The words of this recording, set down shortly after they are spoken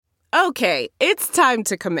Okay, it's time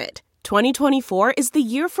to commit. 2024 is the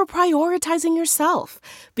year for prioritizing yourself.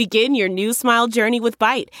 Begin your new smile journey with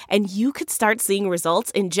Byte, and you could start seeing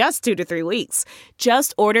results in just 2 to 3 weeks.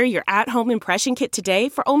 Just order your at-home impression kit today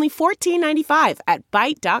for only $14.95 at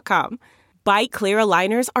Byte.com. Byte Clear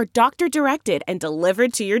aligners are doctor-directed and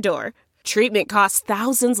delivered to your door. Treatment costs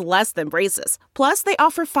thousands less than braces. Plus, they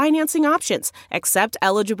offer financing options, accept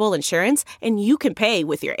eligible insurance, and you can pay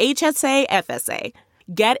with your HSA, FSA.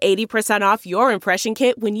 Get 80% off your impression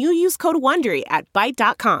kit when you use code WONDERY at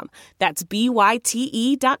Byte.com. That's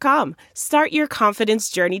BYTE.com. Start your confidence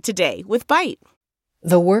journey today with Byte.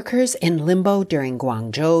 The Workers in Limbo During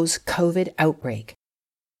Guangzhou's COVID Outbreak.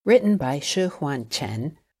 Written by Shihuan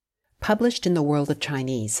Chen. Published in The World of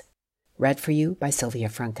Chinese. Read for you by Sylvia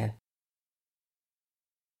Franke.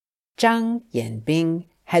 Zhang Yanbing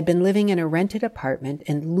had been living in a rented apartment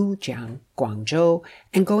in Lujiang, Guangzhou,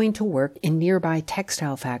 and going to work in nearby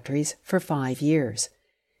textile factories for 5 years.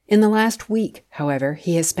 In the last week, however,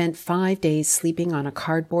 he has spent 5 days sleeping on a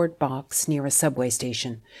cardboard box near a subway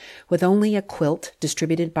station, with only a quilt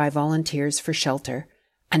distributed by volunteers for shelter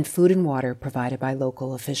and food and water provided by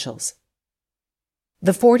local officials.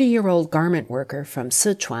 The 40-year-old garment worker from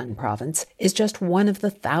Sichuan province is just one of the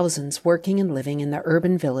thousands working and living in the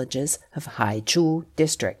urban villages of Haizhu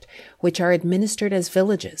district, which are administered as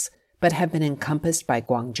villages, but have been encompassed by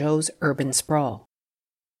Guangzhou's urban sprawl.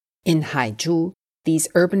 In Haizhu, these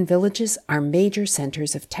urban villages are major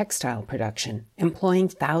centers of textile production, employing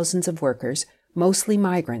thousands of workers, mostly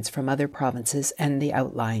migrants from other provinces and the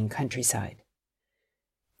outlying countryside.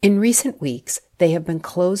 In recent weeks, they have been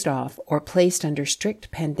closed off or placed under strict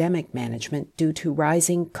pandemic management due to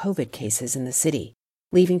rising COVID cases in the city,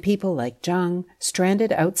 leaving people like Zhang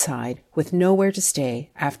stranded outside with nowhere to stay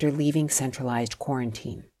after leaving centralized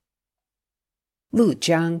quarantine.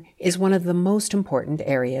 Lujiang is one of the most important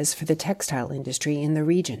areas for the textile industry in the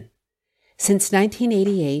region. Since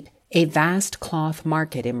 1988, a vast cloth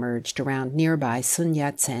market emerged around nearby Sun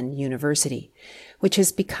Yat-sen University, which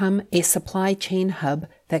has become a supply chain hub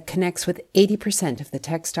that connects with 80% of the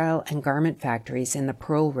textile and garment factories in the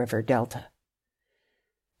Pearl River Delta.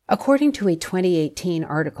 According to a 2018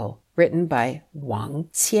 article written by Wang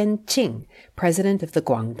Qianqing, president of the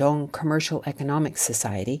Guangdong Commercial Economics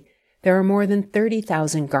Society, there are more than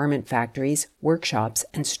 30,000 garment factories, workshops,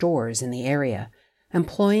 and stores in the area,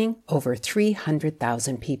 employing over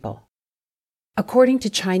 300,000 people. According to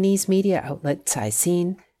Chinese media outlet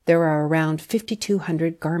Caixin, there are around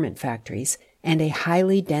 5,200 garment factories and a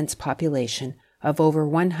highly dense population of over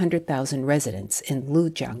 100,000 residents in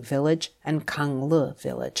Lujiang Village and Kangle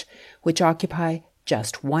Village, which occupy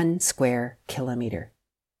just 1 square kilometer.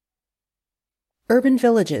 Urban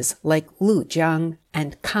villages like Lujiang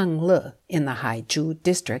and Kangle in the Haizhu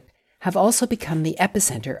district have also become the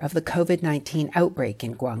epicenter of the COVID-19 outbreak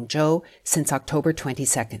in Guangzhou since October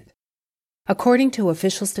 22nd. According to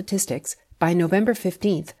official statistics, by November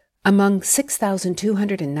 15th, among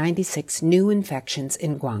 6,296 new infections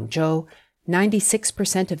in Guangzhou,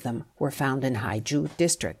 96% of them were found in Haizhu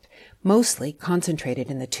district, mostly concentrated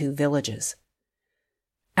in the 2 villages.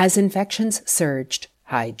 As infections surged,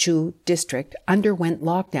 Haizhu district underwent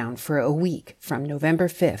lockdown for a week from November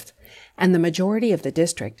 5th, and the majority of the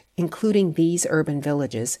district, including these urban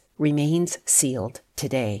villages, remains sealed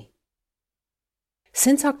today.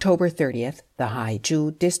 Since October 30th, the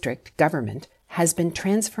Haizhu district government has been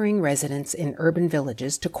transferring residents in urban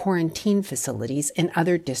villages to quarantine facilities in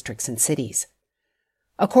other districts and cities.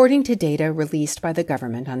 According to data released by the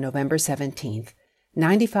government on November 17th,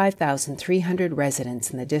 95,300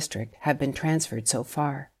 residents in the district have been transferred so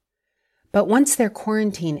far. But once their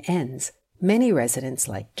quarantine ends, many residents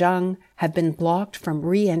like Zhang have been blocked from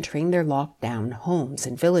re-entering their locked-down homes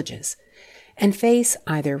and villages, and face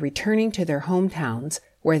either returning to their hometowns,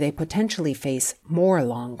 where they potentially face more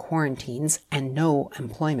long quarantines and no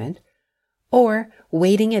employment, or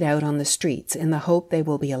waiting it out on the streets in the hope they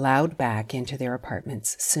will be allowed back into their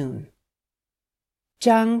apartments soon.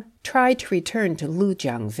 Zhang tried to return to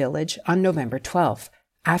Lujiang village on November 12th,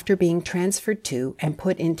 after being transferred to and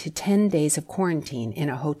put into 10 days of quarantine in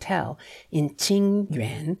a hotel in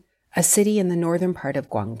Qingyuan, a city in the northern part of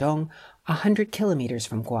Guangdong, 100 kilometers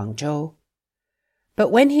from Guangzhou. But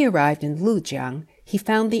when he arrived in Lujiang, he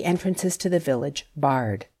found the entrances to the village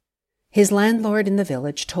barred. His landlord in the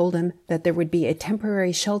village told him that there would be a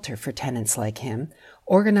temporary shelter for tenants like him,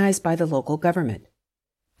 organized by the local government.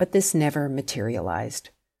 But this never materialized.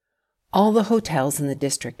 All the hotels in the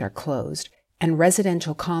district are closed, and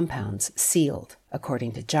residential compounds sealed,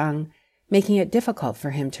 according to Zhang, making it difficult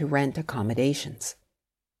for him to rent accommodations.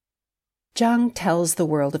 Zhang tells the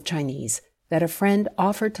World of Chinese that a friend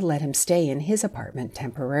offered to let him stay in his apartment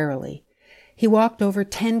temporarily. He walked over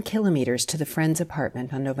 10 kilometers to the friend's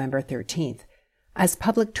apartment on November 13th, as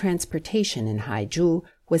public transportation in Haizhu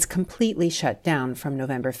was completely shut down from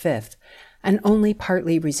November 5th and only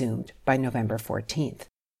partly resumed by November 14th.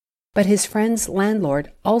 But his friend's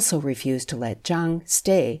landlord also refused to let Zhang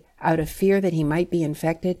stay out of fear that he might be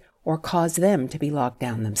infected or cause them to be locked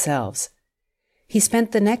down themselves. He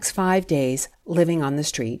spent the next 5 days living on the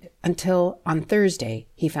street until, on Thursday,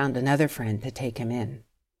 he found another friend to take him in.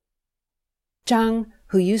 Zhang,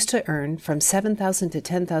 who used to earn from 7,000 to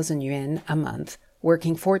 10,000 yuan a month,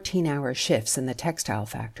 working 14-hour shifts in the textile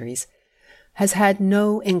factories, has had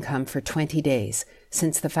no income for 20 days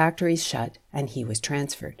since the factories shut and he was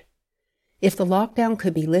transferred. If the lockdown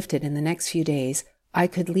could be lifted in the next few days, I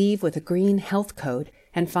could leave with a green health code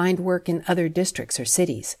and find work in other districts or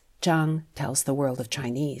cities, Zhang tells the World of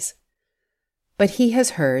Chinese. But he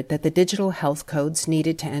has heard that the digital health codes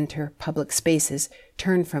needed to enter public spaces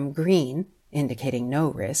turn from green, indicating no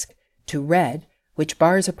risk, to red, which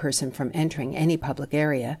bars a person from entering any public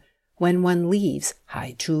area when one leaves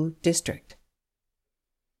Haizhu district.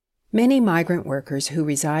 Many migrant workers who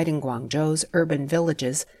reside in Guangzhou's urban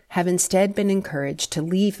villages have instead been encouraged to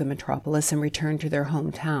leave the metropolis and return to their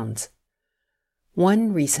hometowns.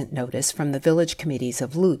 One recent notice from the village committees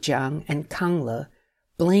of Lujiang and Kangle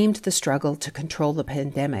blamed the struggle to control the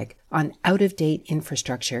pandemic on out-of-date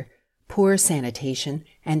infrastructure, poor sanitation,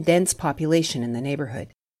 and dense population in the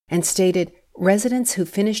neighborhood, and stated residents who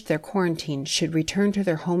finished their quarantine should return to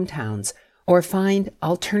their hometowns or find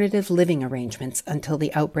alternative living arrangements until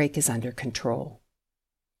the outbreak is under control.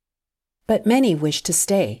 But many wish to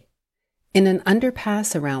stay. In an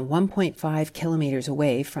underpass around 1.5 kilometers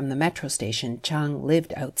away from the metro station Zhang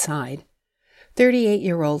lived outside,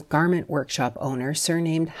 38-year-old garment workshop owner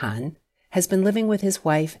surnamed Han has been living with his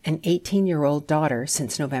wife and 18-year-old daughter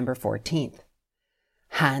since November 14th.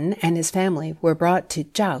 Han and his family were brought to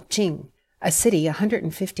Zhaojing, a city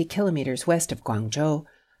 150 kilometers west of Guangzhou,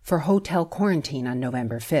 for hotel quarantine on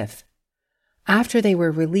November 5th. After they were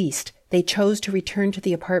released, they chose to return to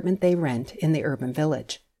the apartment they rent in the urban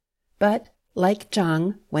village. But, like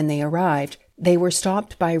Zhang, when they arrived, they were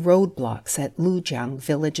stopped by roadblocks at Lujiang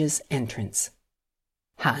village's entrance.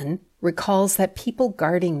 Han recalls that people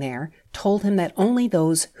guarding there told him that only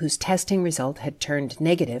those whose testing result had turned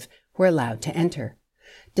negative were allowed to enter,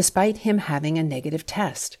 despite him having a negative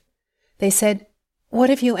test. They said, "What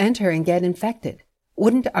if you enter and get infected?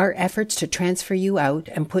 Wouldn't our efforts to transfer you out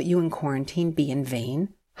and put you in quarantine be in vain?"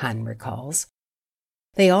 Han recalls.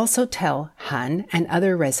 They also tell Han and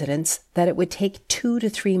other residents that it would take 2 to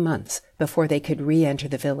 3 months before they could re-enter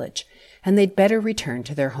the village, and they'd better return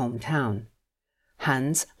to their hometown.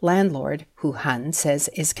 Han's landlord, who Han says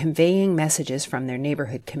is conveying messages from their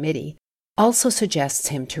neighborhood committee, also suggests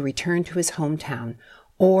him to return to his hometown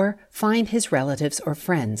or find his relatives or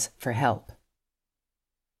friends for help.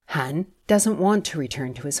 Han doesn't want to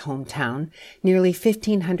return to his hometown, nearly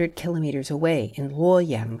 1,500 kilometers away in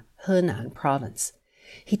Luoyang, Henan province.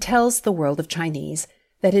 He tells the World of Chinese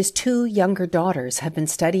that his 2 younger daughters have been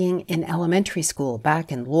studying in elementary school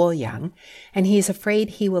back in Luoyang, and he is afraid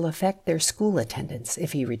he will affect their school attendance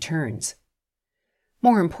if he returns.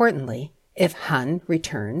 More importantly, if Han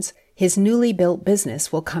returns, his newly built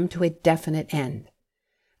business will come to a definite end.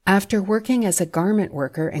 After working as a garment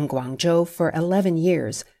worker in Guangzhou for 11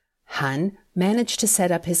 years, Han managed to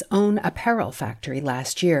set up his own apparel factory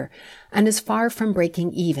last year and is far from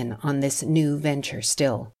breaking even on this new venture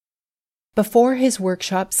still. Before his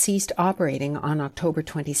workshop ceased operating on October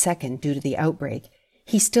 22nd due to the outbreak,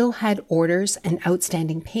 he still had orders and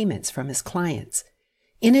outstanding payments from his clients.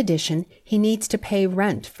 In addition, he needs to pay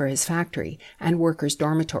rent for his factory and workers'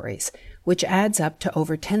 dormitories, which adds up to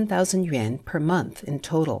over 10,000 yuan per month in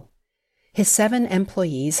total. His 7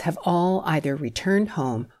 employees have all either returned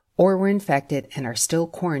home or were infected and are still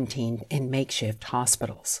quarantined in makeshift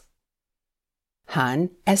hospitals.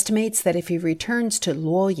 Han estimates that if he returns to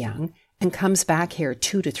Luoyang and comes back here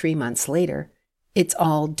 2 to 3 months later, it's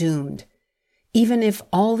all doomed. Even if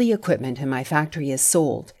all the equipment in my factory is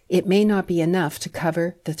sold, it may not be enough to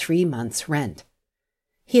cover the 3 months' rent.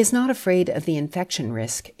 He is not afraid of the infection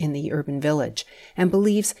risk in the urban village and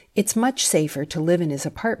believes it's much safer to live in his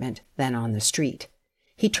apartment than on the street.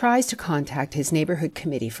 He tries to contact his neighborhood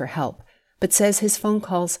committee for help, but says his phone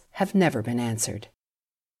calls have never been answered.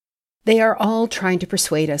 They are all trying to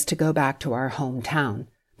persuade us to go back to our hometown.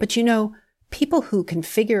 But you know, people who can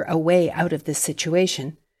figure a way out of this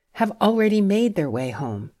situation have already made their way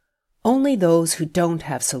home. Only those who don't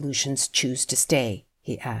have solutions choose to stay,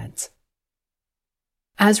 he adds.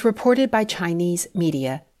 As reported by Chinese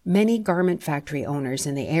media, many garment factory owners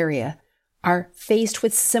in the area are faced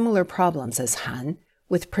with similar problems as Han,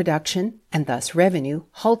 with production and thus revenue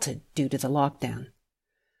halted due to the lockdown.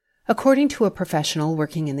 According to a professional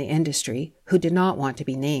working in the industry who did not want to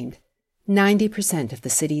be named, 90% of the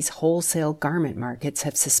city's wholesale garment markets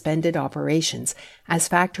have suspended operations as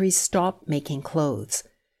factories stop making clothes.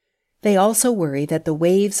 They also worry that the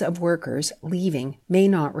waves of workers leaving may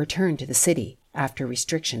not return to the city after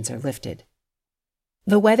restrictions are lifted.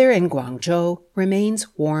 The weather in Guangzhou remains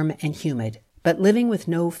warm and humid, but living with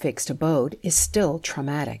no fixed abode is still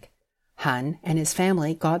traumatic. Han and his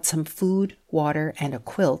family got some food, water, and a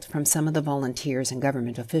quilt from some of the volunteers and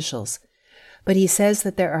government officials, but he says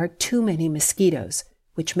that there are too many mosquitoes,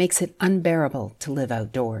 which makes it unbearable to live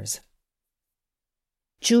outdoors.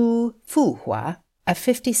 Zhu Fuhua, a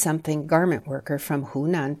 50-something garment worker from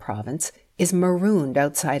Hunan province, is marooned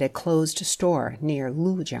outside a closed store near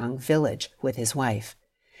Lujiang village with his wife.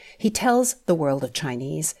 He tells the World of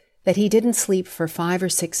Chinese that he didn't sleep for 5 or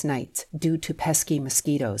 6 nights due to pesky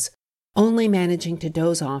mosquitoes, only managing to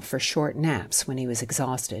doze off for short naps when he was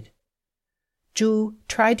exhausted. Zhu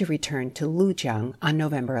tried to return to Lujiang on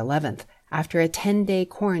November 11th after a 10-day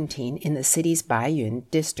quarantine in the city's Baiyun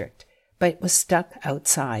district, but was stuck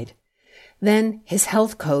outside. Then his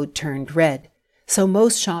health code turned red, so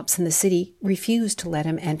most shops in the city refused to let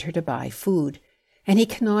him enter to buy food, and he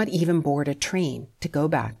cannot even board a train to go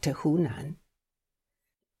back to Hunan.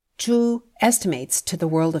 Zhu estimates to the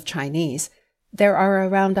World of Chinese there are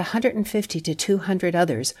around 150 to 200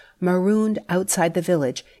 others marooned outside the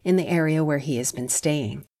village in the area where he has been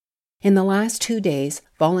staying. In the last 2 days,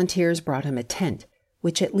 volunteers brought him a tent,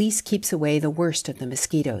 which at least keeps away the worst of the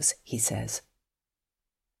mosquitoes, he says.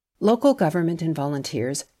 Local government and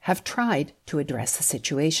volunteers have tried to address the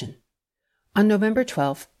situation. On November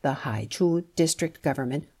 12th, the Haizhu district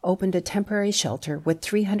government opened a temporary shelter with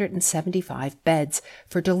 375 beds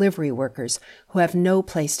for delivery workers who have no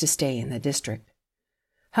place to stay in the district.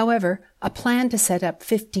 However, a plan to set up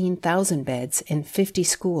 15,000 beds in 50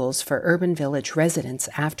 schools for urban village residents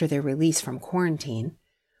after their release from quarantine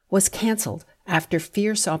was cancelled after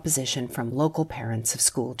fierce opposition from local parents of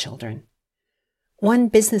school children. One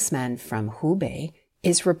businessman from Hubei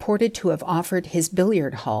is reported to have offered his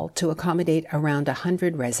billiard hall to accommodate around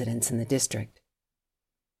 100 residents in the district.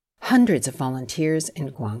 Hundreds of volunteers in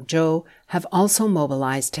Guangzhou have also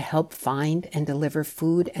mobilized to help find and deliver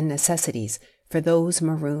food and necessities for those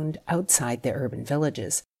marooned outside the urban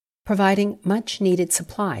villages, providing much-needed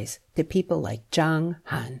supplies to people like Zhang,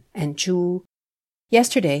 Han, and Zhu.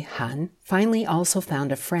 Yesterday, Han finally also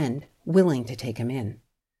found a friend willing to take him in.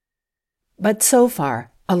 But so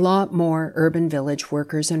far, a lot more urban village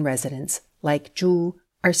workers and residents, like Zhu,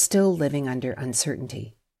 are still living under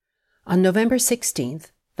uncertainty. On November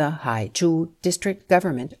 16th, the Haizhu district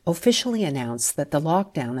government officially announced that the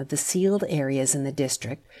lockdown of the sealed areas in the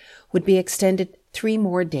district would be extended 3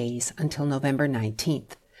 more days until November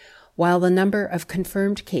 19th, while the number of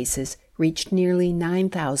confirmed cases reached nearly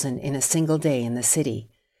 9,000 in a single day in the city,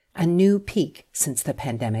 a new peak since the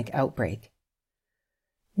pandemic outbreak.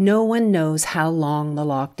 No one knows how long the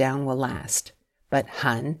lockdown will last, but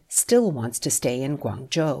Han still wants to stay in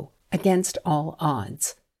Guangzhou against all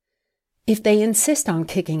odds. If they insist on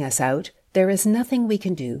kicking us out, there is nothing we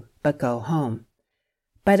can do but go home.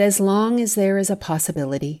 But as long as there is a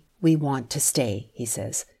possibility, we want to stay, he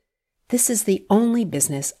says. This is the only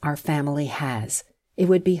business our family has. It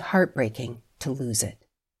would be heartbreaking to lose it.